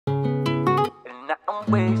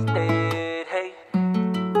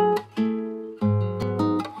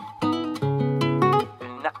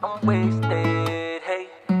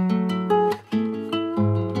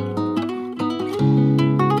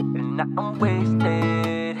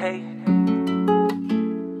wasted, hey.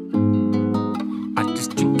 I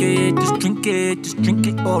just drink it, just drink it, just drink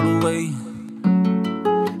it all away.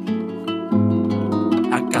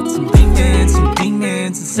 I got some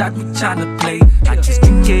demons inside me trying to play. I just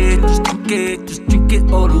drink it, just drink it, just drink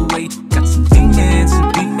it all away. Got some demons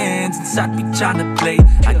inside me trying to play.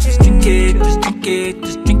 I just drink it, just drink it,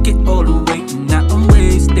 just drink it all away. And now I'm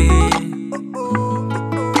wasted, and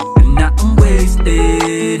now I'm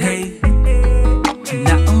wasted, hey. And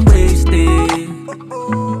now I'm wasted,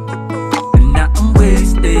 and now I'm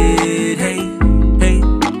wasted, hey, hey.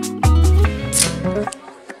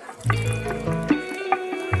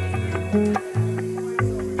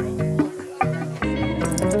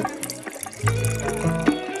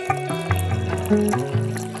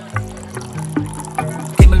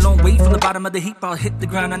 Came a long way from the bottom of the heap. I'll hit the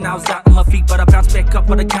ground and I was out on my feet, but I bounce back up.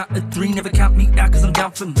 But I count to three, never count me out, cause I'm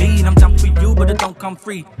down for me and I'm down for you, but it don't come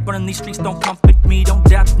free. Running these streets don't comfort me, don't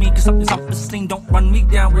doubt me, cause something's unforeseen. Don't run me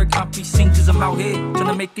down where it can't be seen, cause I'm out here trying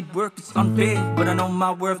to make it work. It's unfair, but I know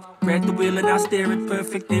my worth. Grab the wheel and I stare at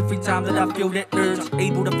perfect every time that I feel that urge. I'm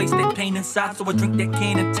able to face that pain inside, so I drink that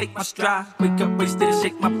can and take my stride. Wake up wasted and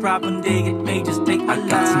shake my pride. One day it may just take my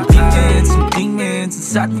life. Some demons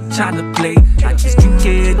inside me trying to play. I just drink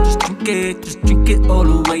it, just drink it, just drink it all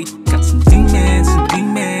away. Got some demons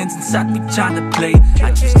inside me trying to play.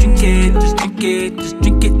 I just drink it, just drink it, just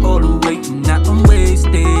drink it all away. And now I'm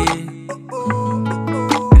wasted, and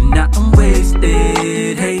now I'm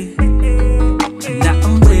wasted, hey. And now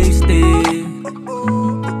I'm wasted,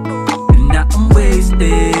 and now I'm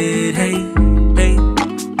wasted, hey, hey.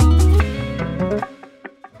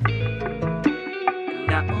 And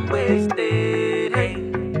now I'm wasted.